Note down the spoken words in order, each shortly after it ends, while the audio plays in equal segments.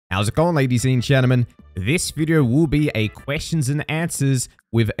How's it going, ladies and gentlemen? This video will be a questions and answers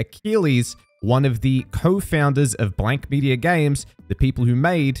with Achilles, one of the co-founders of Blank Media Games, the people who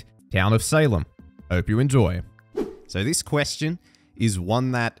made Town of Salem. Hope you enjoy. So this question is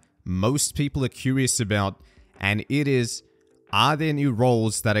one that most people are curious about, and it is, are there new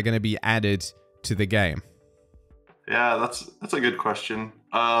roles that are going to be added to the game? Yeah, that's a good question.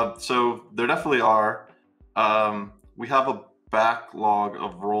 So there definitely are. We have a backlog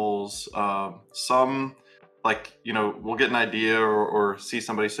of roles. Some, like, we'll get an idea or see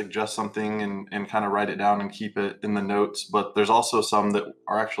somebody suggest something and kind of write it down and keep it in the notes. But there's also some that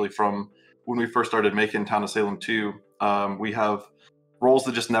are actually from when we first started making Town of Salem 2. We have roles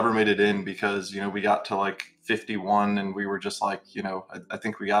that just never made it in because, we got to like 51 and we were just like, I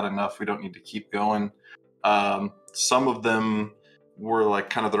think we got enough. We don't need to keep going. Some of them were like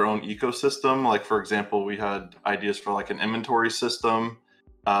kind of their own ecosystem. Like, for example, we had ideas for like an inventory system.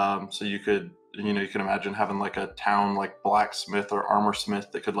 So you could imagine having like a town like blacksmith or armor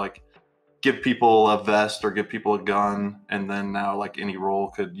smith that could like give people a vest or give people a gun. And then now like any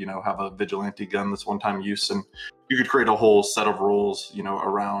role could, have a vigilante gun that's one-time use. And you could create a whole set of roles,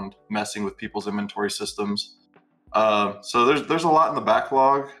 around messing with people's inventory systems. So there's a lot in the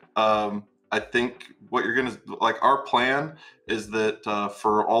backlog. I think what you're gonna like, our plan is that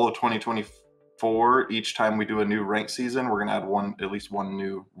for all of 2024, each time we do a new rank season, we're gonna add at least one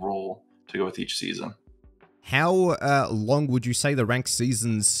new role to go with each season. How long would you say the rank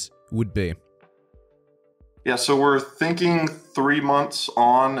seasons would be? Yeah, so we're thinking 3 months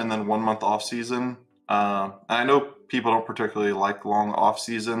on and then 1 month off season. I know people don't particularly like long off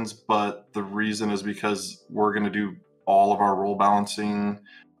seasons, but the reason is because we're gonna do all of our role balancing,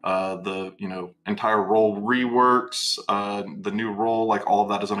 the entire role reworks, the new role, like all of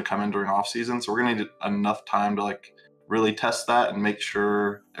that is going to come in during off season. So we're going to need enough time to like really test that and make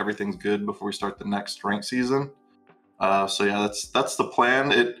sure everything's good before we start the next rank season. So yeah, that's the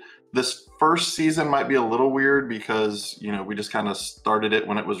plan. This first season might be a little weird because we just kind of started it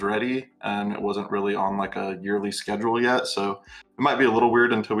when it was ready and it wasn't really on like a yearly schedule yet. So it might be a little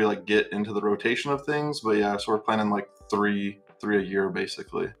weird until we like get into the rotation of things. But yeah, so we're planning like three a year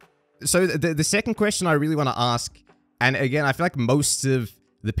basically. So the second question I really want to ask, and again, I feel like most of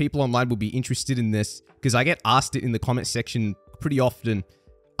the people online will be interested in this because I get asked it in the comment section pretty often.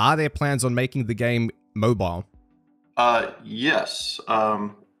 Are there plans on making the game mobile? Yes.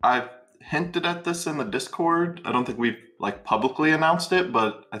 I've hinted at this in the Discord. I don't think we've like publicly announced it,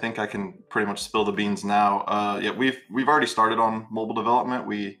 but I think I can pretty much spill the beans now. Yeah, we've already started on mobile development.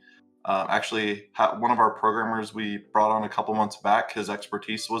 We actually one of our programmers we brought on a couple months back. His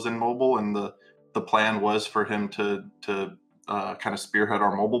expertise was in mobile, and the plan was for him to kind of spearhead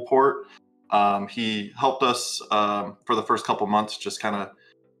our mobile port. He helped us for the first couple months, just kind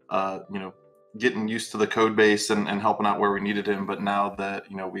of getting used to the code base and helping out where we needed him. But now that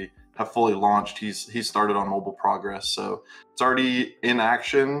we have fully launched, he's started on mobile progress, so it's already in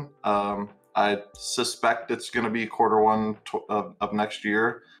action. I suspect it's going to be Q1 of next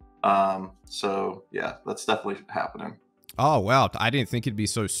year. So yeah, that's definitely happening. Oh wow, I didn't think it'd be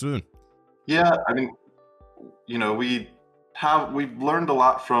so soon. Yeah, I mean, we've learned a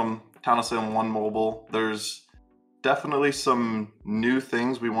lot from Town of Salem 1 mobile. There's definitely some new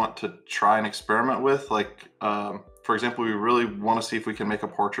things we want to try and experiment with. Like, for example, we really want to see if we can make a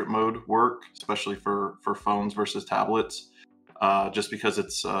portrait mode work, especially for phones versus tablets. Just because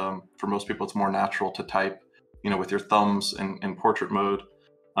it's for most people it's more natural to type, with your thumbs in portrait mode.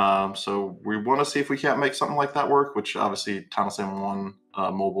 So we want to see if we can't make something like that work, which obviously Town of Salem 1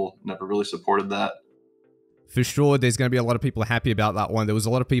 mobile never really supported that. For sure, there's going to be a lot of people happy about that one. There was a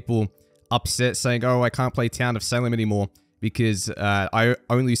lot of people upset saying, oh, I can't play Town of Salem anymore because I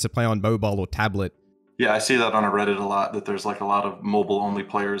only used to play on mobile or tablet. Yeah, I see that on Reddit a lot, that there's like a lot of mobile-only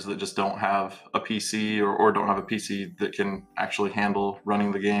players that just don't have a PC or don't have a PC that can actually handle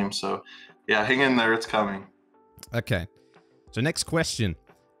running the game. So yeah, hang in there, it's coming. Okay, so next question.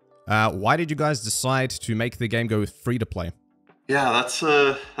 Why did you guys decide to make the game go free to play? Yeah, that's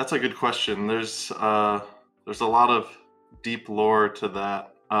a good question. There's a lot of deep lore to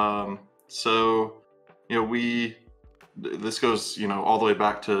that. So this goes all the way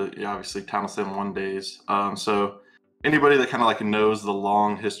back to obviously Town of Salem 1 days. So anybody that kind of like knows the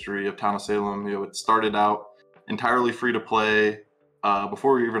long history of Town of Salem, it started out entirely free to play.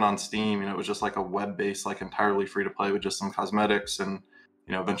 Before we were even on Steam, it was just like a web-based, like entirely free to play with just some cosmetics, and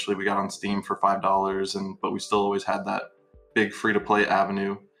eventually we got on Steam for $5, but we still always had that big free-to-play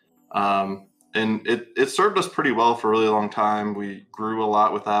avenue. And it served us pretty well for a really long time. We grew a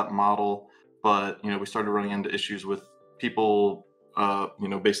lot with that model, but we started running into issues with people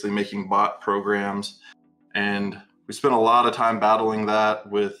basically making bot programs. And we spent a lot of time battling that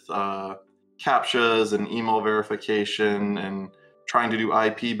with CAPTCHAs and email verification and trying to do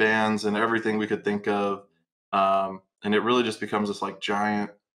IP bans and everything we could think of. And it really just becomes this like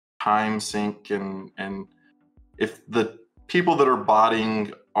giant time sink. And if the people that are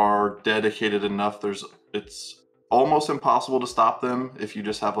botting are dedicated enough, it's almost impossible to stop them if you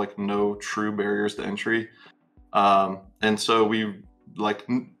just have like no true barriers to entry. And so we like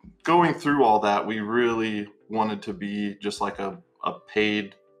going through all that, we really wanted to be just like a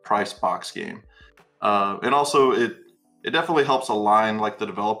paid price box game. And also it definitely helps align like the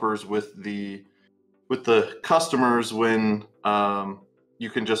developers with the customers when you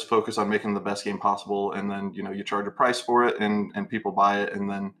can just focus on making the best game possible, and then you charge a price for it and people buy it, and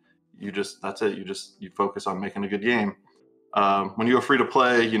then that's it. You focus on making a good game. When you go free to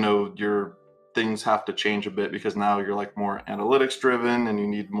play, your things have to change a bit because now you're like more analytics driven and you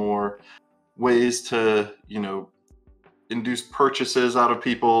need more ways to induce purchases out of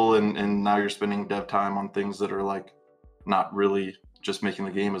people, and now you're spending dev time on things that are like not really just making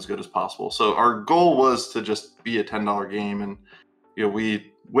the game as good as possible. So our goal was to just be a $10 game, and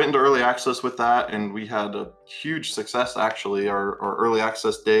we went into early access with that, and we had a huge success. Actually, our early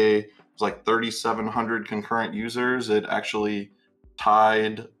access day was like 3,700 concurrent users. It actually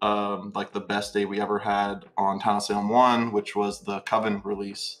tied like the best day we ever had on Town of Salem 1, which was the Coven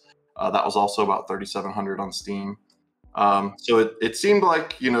release. That was also about 3,700 on Steam. So it seemed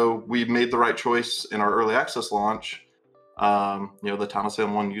like we made the right choice in our early access launch. The Town of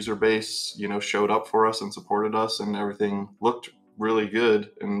Salem 1 user base showed up for us and supported us, and everything looked really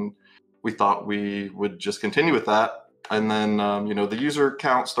good, and we thought we would just continue with that. And then the user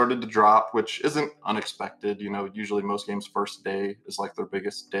count started to drop, which isn't unexpected. Usually most games' first day is like their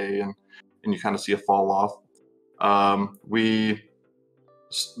biggest day, and you kind of see a fall off. We're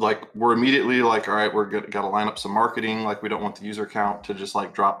immediately like, all right, got to line up some marketing. Like, we don't want the user count to just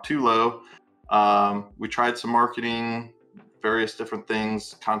like drop too low. We tried some marketing, various different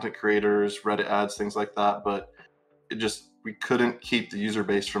things, content creators, Reddit ads, things like that, but we couldn't keep the user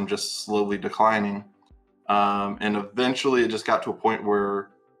base from just slowly declining. And eventually it just got to a point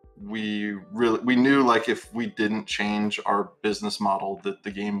where we knew like if we didn't change our business model that the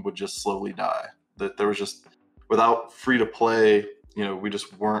game would just slowly die. That there was just, without free to play, we were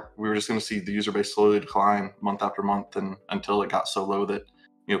just going to see the user base slowly decline month after month, and until it got so low that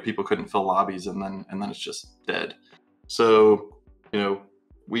people couldn't fill lobbies, and then it's just dead. So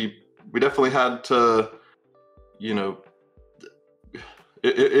we definitely had to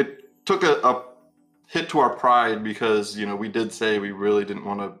it took a hit to our pride, because we did say we really didn't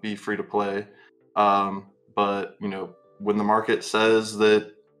want to be free to play, but when the market says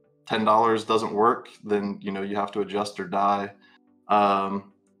that $10 doesn't work, then you have to adjust or die.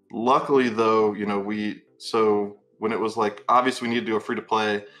 Luckily though, so when it was like obvious we needed to go free to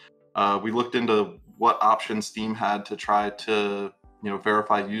play, we looked into what options Steam had to try to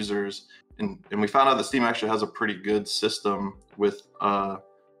verify users, and we found out that Steam actually has a pretty good system with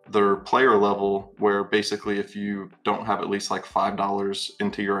their player level, where basically if you don't have at least like $5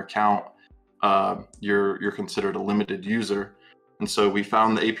 into your account, you're considered a limited user. And so we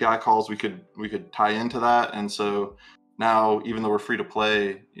found the API calls we could tie into that, and so now, even though we're free to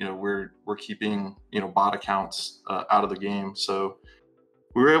play, we're keeping bot accounts out of the game. So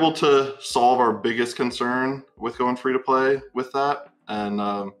we were able to solve our biggest concern with going free to play with that.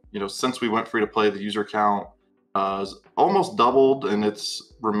 And since we went free to play, the user count has almost doubled, and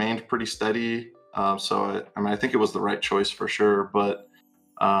it's remained pretty steady. So I think it was the right choice for sure. But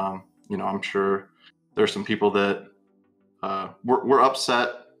I'm sure there's some people that were upset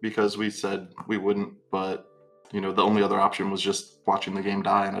because we said we wouldn't, but the only other option was just watching the game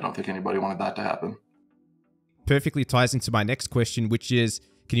die, and I don't think anybody wanted that to happen. Perfectly ties into my next question, which is,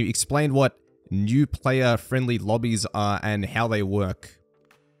 can you explain what new player-friendly lobbies are and how they work?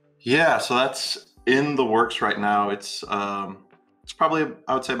 Yeah, so that's in the works right now. It's probably,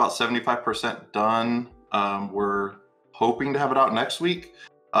 I would say, about 75% done. We're hoping to have it out next week,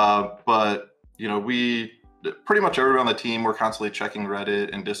 but we pretty much everyone on the team, we're constantly checking Reddit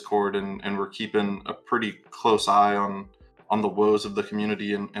and Discord, and we're keeping a pretty close eye on the woes of the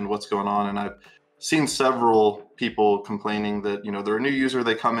community and what's going on. And I've seen several people complaining that they're a new user,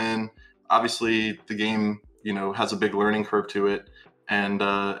 they come in, obviously the game has a big learning curve to it, and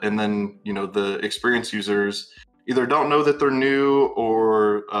then the experienced users either don't know that they're new,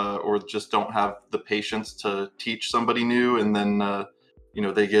 or just don't have the patience to teach somebody new, and then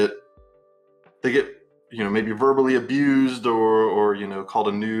they get maybe verbally abused or called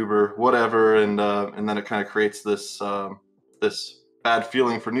a noob or whatever, and then it kind of creates this bad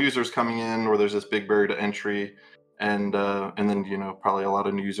feeling for new users coming in, or there's this big barrier to entry. And then, you know, probably a lot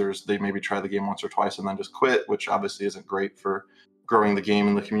of new users, they maybe try the game once or twice and then just quit, which obviously isn't great for growing the game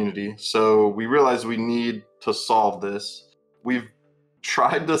in the community. So we realized we need to solve this. We've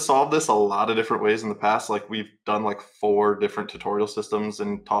tried to solve this a lot of different ways in the past. Like we've done like 4 different tutorial systems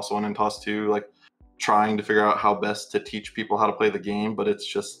in TOS 1 and TOS 2, like trying to figure out how best to teach people how to play the game. But it's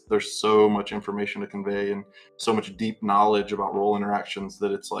just, there's so much information to convey and so much deep knowledge about role interactions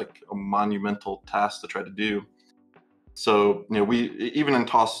that it's like a monumental task to try to do. So, you know, we, even in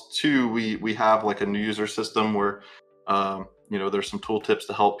TOS 2, we have like a new user system where, you know, there's some tooltips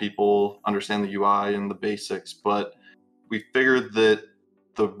to help people understand the UI and the basics. But we figured that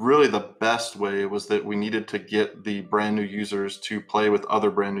really the best way was that we needed to get the brand new users to play with other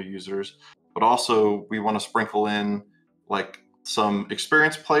brand new users. But also we want to sprinkle in like some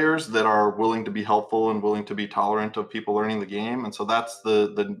experienced players that are willing to be helpful and willing to be tolerant of people learning the game. And so that's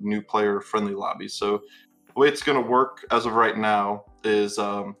the new player friendly lobby. So the way it's going to work as of right now is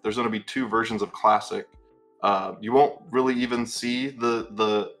there's going to be 2 versions of Classic. You won't really even see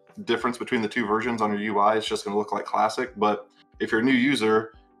the difference between the 2 versions on your UI. It's just going to look like Classic. But if you're a new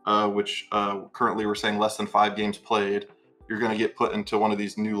user, which currently we're saying less than 5 games played, you're going to get put into one of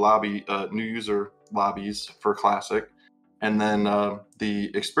these new user lobbies for Classic. And then the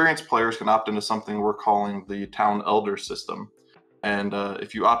experienced players can opt into something we're calling the Town Elder system. And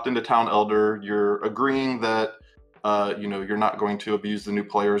if you opt into Town Elder, you're agreeing that you know, you're not going to abuse the new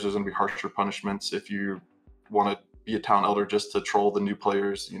players. There's going to be harsher punishments. If you want to be a Town Elder just to troll the new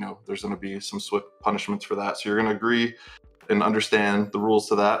players, you know, there's going to be some swift punishments for that. So you're going to agree and understand the rules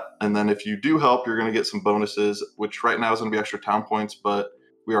to that. And then if you do help, you're going to get some bonuses, which right now is going to be extra town points, but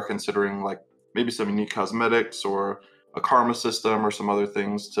we are considering like maybe some unique cosmetics or a karma system or some other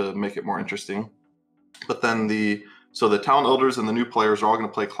things to make it more interesting. But then so the Town Elders and the new players are all going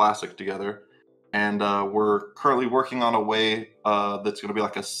to play Classic together. And we're currently working on a way that's going to be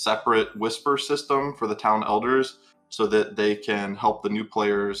like a separate whisper system for the Town Elders so that they can help the new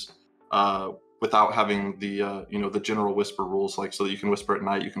players without having the, you know, the general whisper rules, like so that you can whisper at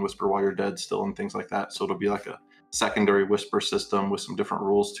night, you can whisper while you're dead still and things like that. So it'll be like a secondary whisper system with some different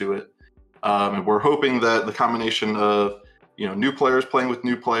rules to it. And we're hoping that the combination of, you know, new players playing with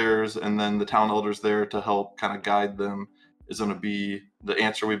new players and then the Town Elders there to help kind of guide them is going to be the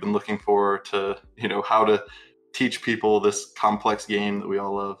answer we've been looking for to, you know, how to teach people this complex game that we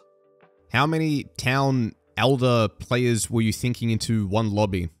all love. How many Town Elder players were you thinking into one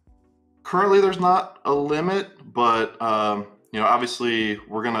lobby? Currently, there's not a limit, but you know, obviously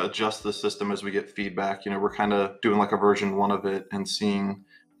we're going to adjust the system as we get feedback. You know, we're kind of doing like a version 1 of it and seeing,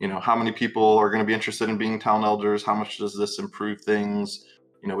 you know, how many people are going to be interested in being Town Elders? How much does this improve things?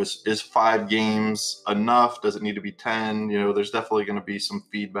 You know, is 5 games enough? Does it need to be 10? You know, there's definitely going to be some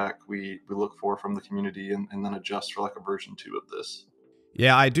feedback we look for from the community and then adjust for like a version 2 of this.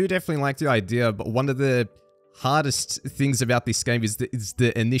 Yeah, I do definitely like the idea, but one of the hardest things about this game is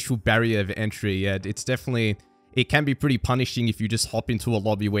the initial barrier of entry. Yeah, it's definitely, it can be pretty punishing if you just hop into a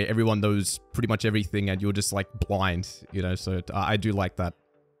lobby where everyone knows pretty much everything and you're just like blind, you know, so I do like that.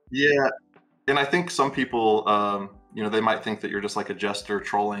 Yeah, and I think some people, you know, they might think that you're just like a jester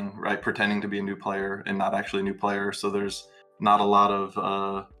trolling, right? Pretending to be a new player and not actually a new player. So there's not a lot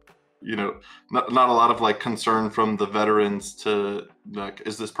of, you know, not a lot of like concern from the veterans to like,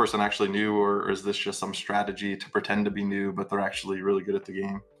 is this person actually new or is this just some strategy to pretend to be new, but they're actually really good at the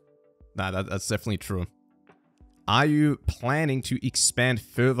game? Nah, that's definitely true. Are you planning to expand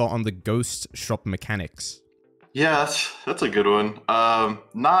further on the ghost shop mechanics? Yeah, that's a good one.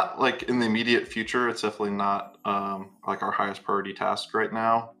 Not like in the immediate future. It's definitely not like our highest priority task right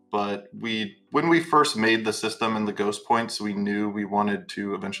now. But when we first made the system and the ghost points, we knew we wanted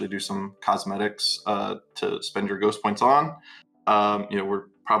to eventually do some cosmetics to spend your ghost points on. You know, we're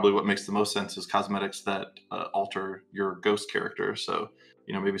probably what makes the most sense is cosmetics that alter your ghost character. So,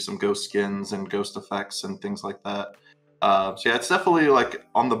 you know, maybe some ghost skins and ghost effects and things like that. So yeah, it's definitely like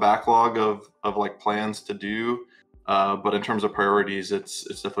on the backlog of like plans to do. But in terms of priorities, it's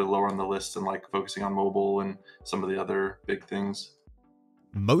definitely lower on the list than like focusing on mobile and some of the other big things.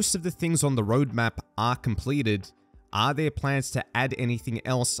 Most of the things on the roadmap are completed. Are there plans to add anything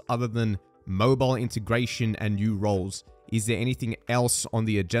else other than mobile integration and new roles? Is there anything else on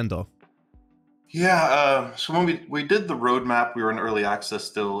the agenda? Yeah, so when we did the roadmap, we were in early access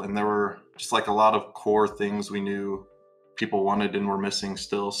still, and there were just like a lot of core things we knew people wanted and were missing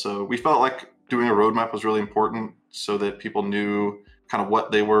still. So we felt like doing a roadmap was really important so that people knew kind of what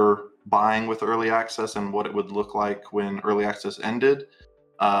they were buying with early access and what it would look like when early access ended.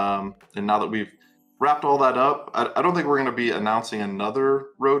 And now that we've wrapped all that up, I don't think we're going to be announcing another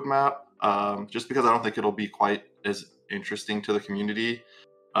roadmap, just because I don't think it'll be quite as interesting to the community.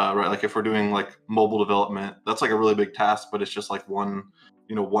 Right, like if we're doing like mobile development, that's like a really big task, but it's just like one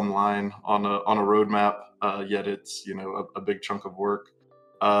line on a roadmap. Yet it's a big chunk of work.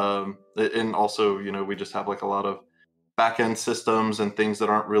 And also we just have like a lot of back-end systems and things that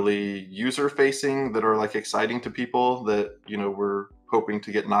aren't really user facing that are like exciting to people that we're hoping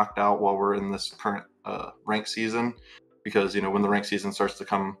to get knocked out while we're in this current rank season, because when the rank season starts to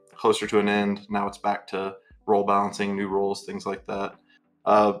come closer to an end, now it's back to role balancing, new roles, things like that.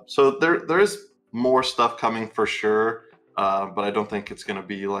 So there is more stuff coming for sure, but I don't think it's going to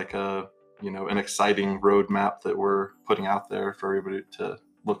be like an exciting roadmap that we're putting out there for everybody to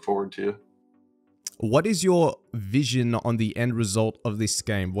look forward to. What is your vision on the end result of this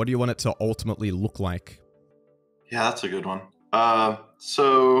game? What do you want it to ultimately look like? Yeah, that's a good one.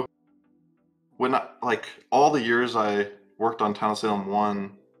 So when like all the years I worked on Town of Salem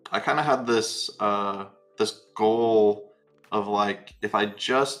 1, I kind of had this this goal of like, if I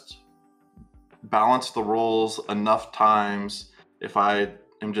just balance the roles enough times, if I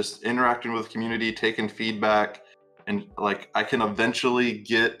am just interacting with the community, taking feedback, and like I can eventually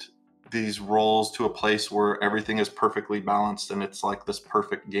get these roles to a place where everything is perfectly balanced and it's like this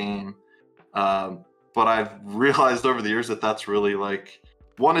perfect game. But I've realized over the years that that's really like,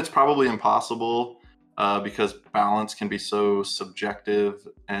 one, it's probably impossible, because balance can be so subjective,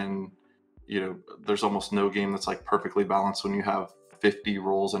 and there's almost no game that's like perfectly balanced when you have 50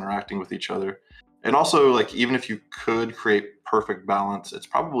 roles interacting with each other. And also, like, even if you could create perfect balance, it's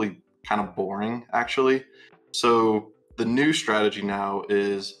probably kind of boring actually. So the new strategy now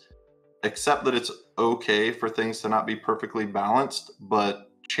is accept that it's okay for things to not be perfectly balanced, but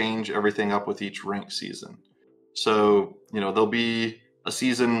change everything up with each rank season. So there'll be a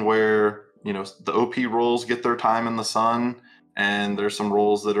season where the OP roles get their time in the sun, and there's some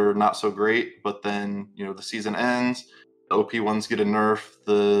roles that are not so great, but then the season ends, the OP ones get a nerf,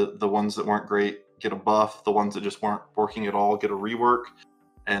 the ones that weren't great get a buff, the ones that just weren't working at all get a rework.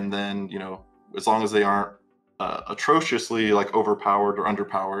 And then as long as they aren't atrociously like overpowered or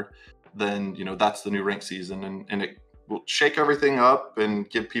underpowered, then that's the new rank season, and it will shake everything up and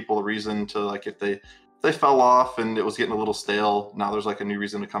give people a reason to, like, if they fell off and it was getting a little stale, now there's like a new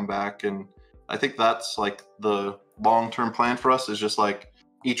reason to come back. And I think that's like the long-term plan for us, is just like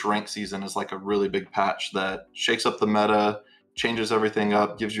each rank season is like a really big patch that shakes up the meta, changes everything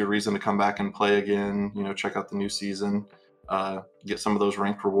up, gives you a reason to come back and play again, check out the new season, get some of those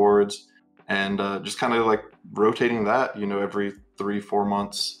rank rewards, and just kind of like rotating that every 3-4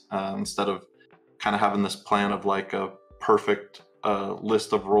 months, instead of kind of having this plan of like a perfect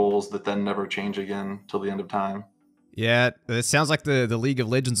list of roles that then never change again till the end of time. Yeah, it sounds like the League of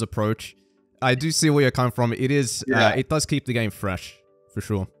Legends approach. I do see where you're coming from. It is, it does keep the game fresh, for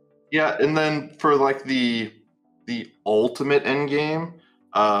sure. Yeah, and then for like the ultimate end game,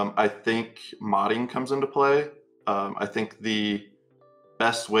 I think modding comes into play. I think the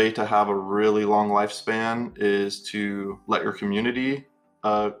best way to have a really long lifespan is to let your community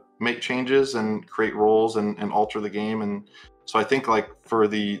make changes and create roles and alter the game. And so I think like for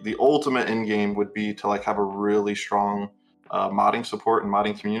the ultimate end game would be to like have a really strong modding support and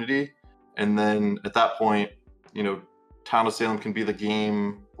modding community. And then at that point, Town of Salem can be the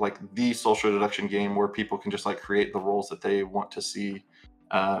game, like the social deduction game, where people can just like create the roles that they want to see.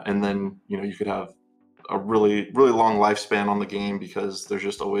 And then, you could have a really, really long lifespan on the game, because there's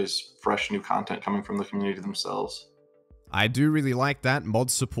just always fresh new content coming from the community themselves. I do really like that mod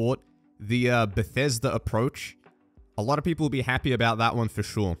support, the Bethesda approach. A lot of people will be happy about that one for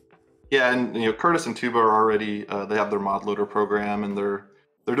sure. Yeah, and Curtis and Tuba are already, they have their mod loader program, and they're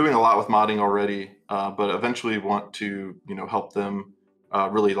doing a lot with modding already, but eventually want to help them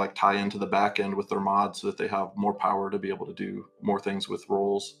really like tie into the back end with their mods, so that they have more power to be able to do more things with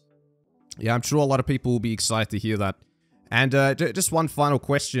roles. Yeah, I'm sure a lot of people will be excited to hear that. And just one final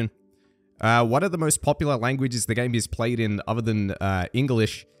question. What are the most popular languages the game is played in other than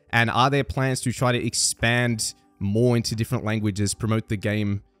English? And are there plans to try to expand more into different languages, promote the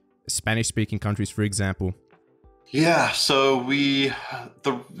game, Spanish-speaking countries, for example? Yeah, so the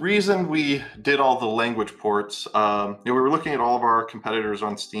reason we did all the language ports, we were looking at all of our competitors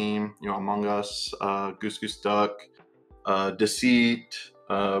on Steam, Among Us, Goose Goose Duck, Deceit,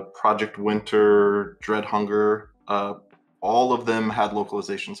 Project Winter, Dread Hunger, all of them had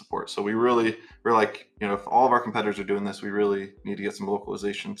localization support. So we're like, if all of our competitors are doing this, we really need to get some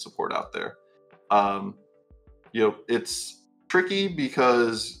localization support out there. It's tricky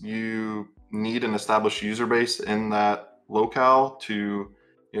because you need an established user base in that locale to,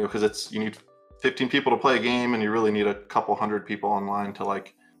 because you need 15 people to play a game, and you really need a couple hundred people online to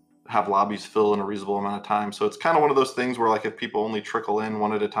like have lobbies fill in a reasonable amount of time. So it's kind of one of those things where like if people only trickle in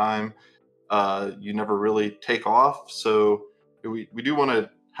one at a time, you never really take off. So we do want to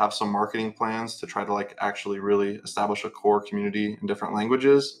have some marketing plans to try to like actually really establish a core community in different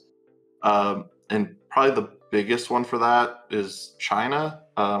languages. And probably the biggest one for that is China.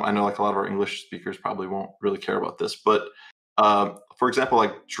 I know like a lot of our English speakers probably won't really care about this, but for example,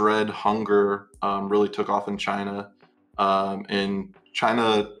 like Dread Hunger really took off in China. And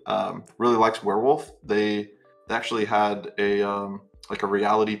China really likes werewolf. They actually had a like a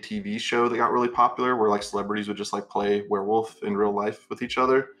reality TV show that got really popular where like celebrities would just like play werewolf in real life with each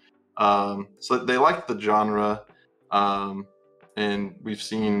other. So they liked the genre. And we've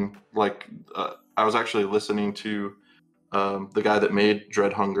seen like I was actually listening to the guy that made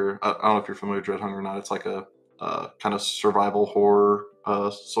Dread Hunger. I don't know if you're familiar with Dread Hunger or not. It's like a kind of survival horror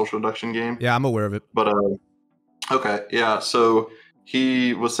social deduction game. Yeah, I'm aware of it. But okay, yeah. So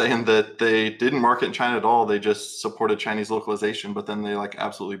he was saying that they didn't market in China at all. They just supported Chinese localization, but then they like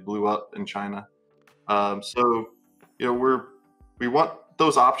absolutely blew up in China. So you know we want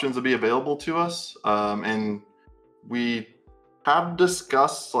those options to be available to us, and we have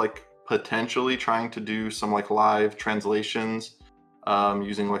discussed like potentially trying to do some like live translations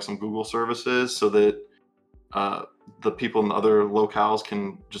using like some Google services so that the people in the other locales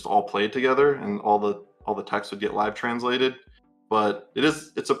can just all play together and all the text would get live translated. But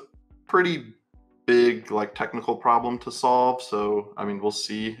it's a pretty big like technical problem to solve. So I mean, we'll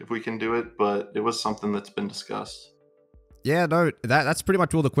see if we can do it, but it was something that's been discussed. Yeah, no, that's pretty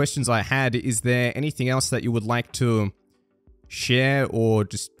much all the questions I had. Is there anything else that you would like to share or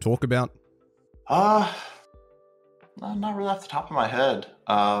just talk about? Not really off the top of my head.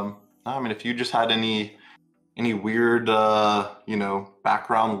 I mean, if you just had any weird, you know,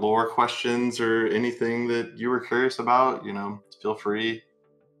 background lore questions or anything that you were curious about, you know, feel free.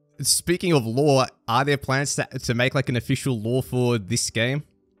 Speaking of lore, are there plans to make like an official lore for this game?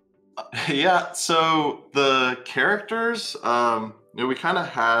 Yeah, so the characters, you know, we kind of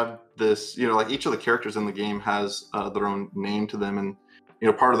had this, you know, like each of the characters in the game has their own name to them. And, you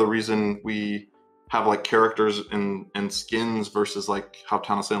know, part of the reason we have like characters and skins versus like how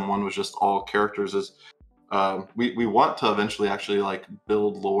Town of Salem 1 was just all characters is we want to eventually actually like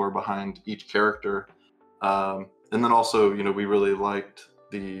build lore behind each character. And then also, you know, we really liked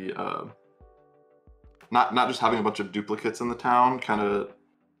the, not just having a bunch of duplicates in the town, kind of,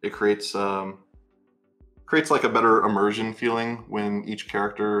 it creates like a better immersion feeling when each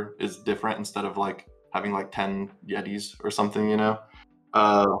character is different instead of like having like 10 Yetis or something, you know.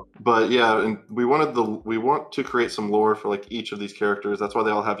 But yeah, and we want to create some lore for like each of these characters. That's why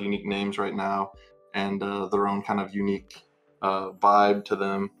they all have unique names right now and their own kind of unique vibe to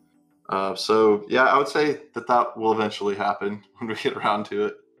them. So yeah, I would say that will eventually happen when we get around to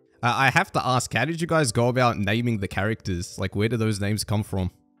it. I have to ask, how did you guys go about naming the characters? Like, where do those names come from?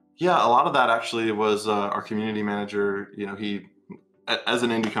 Yeah, a lot of that actually was our community manager. You know, he, as an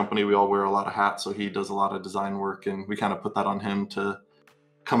indie company, we all wear a lot of hats, so he does a lot of design work, and we kind of put that on him to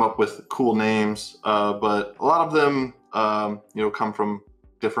come up with cool names. But a lot of them, you know, come from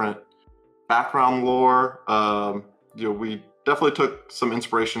different background lore. You know, we definitely took some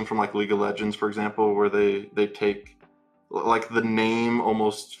inspiration from like League of Legends, for example, where they take like the name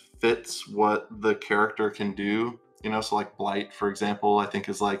almost fits what the character can do. You know, so like Blight, for example, I think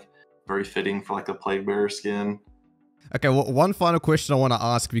is like very fitting for like a Plaguebearer skin. Okay, well, one final question I want to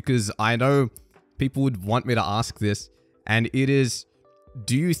ask, because I know people would want me to ask this, and it is,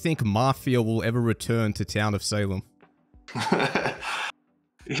 do you think Mafia will ever return to Town of Salem?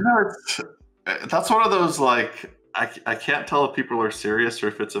 You know, that's one of those like I can't tell if people are serious or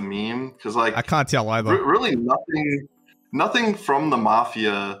if it's a meme, because like I can't tell either. Really nothing from the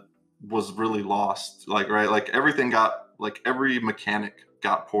Mafia was really lost. Like, right, like everything got, like every mechanic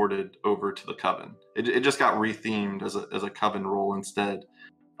got ported over to the Coven. It just got rethemed as a Coven role instead.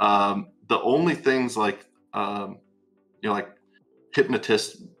 The only things like you know, like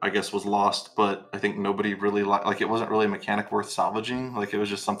Hypnotist, I guess, was lost, but I think nobody really like it wasn't really a mechanic worth salvaging. Like it was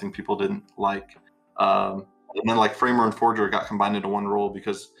just something people didn't like. And then like Framer and Forger got combined into one role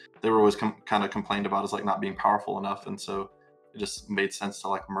because they were always kind of complained about as like not being powerful enough, and so it just made sense to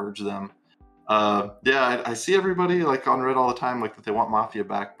like merge them. Yeah, I see everybody like on Reddit all the time like that they want Mafia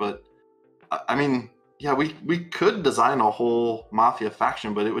back, but I mean, yeah, we could design a whole Mafia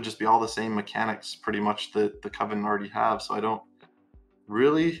faction, but it would just be all the same mechanics pretty much that the Coven already have. So I don't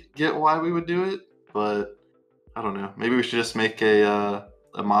really get why we would do it, but I don't know. Maybe we should just make a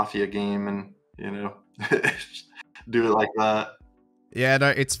Mafia game and, you know, do it like that. Yeah, no,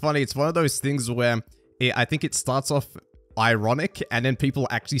 it's funny. It's one of those things where I think it starts off ironic, and then people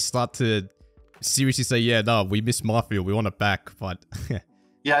actually start to seriously say, yeah, no, we miss Mafia, we want it back, but...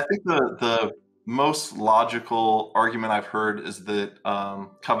 Yeah, I think the most logical argument I've heard is that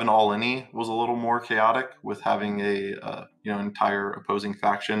Coven All Any was a little more chaotic with having a entire opposing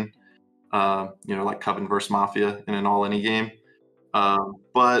faction, like Coven versus Mafia in an All Any game.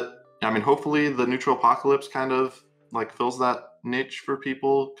 But I mean, hopefully the Neutral Apocalypse kind of like fills that niche for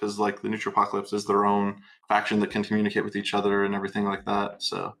people, because like the Neutral Apocalypse is their own faction that can communicate with each other and everything like that.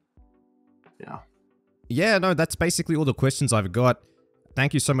 So yeah. Yeah, no, that's basically all the questions I've got.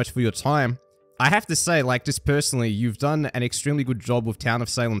 Thank you so much for your time. I have to say, like, just personally, you've done an extremely good job with Town of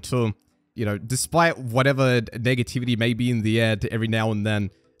Salem too. You know, despite whatever negativity may be in the air every now and then,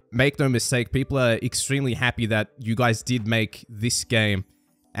 make no mistake, people are extremely happy that you guys did make this game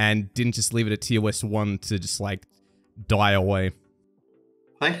and didn't just leave it at TOS 1 to just, like, die away.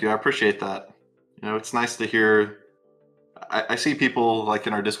 Thank you. I appreciate that. You know, it's nice to hear. I see people like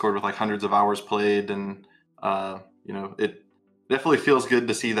in our Discord with like hundreds of hours played, and it definitely feels good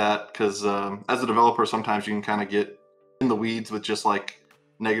to see that, because as a developer, sometimes you can kind of get in the weeds with just like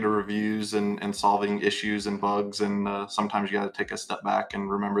negative reviews and solving issues and bugs, and sometimes you got to take a step back and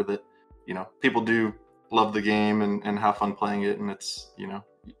remember that people do love the game and have fun playing it, and it's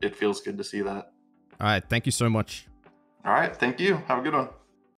it feels good to see that. All right, thank you so much. All right, thank you. Have a good one.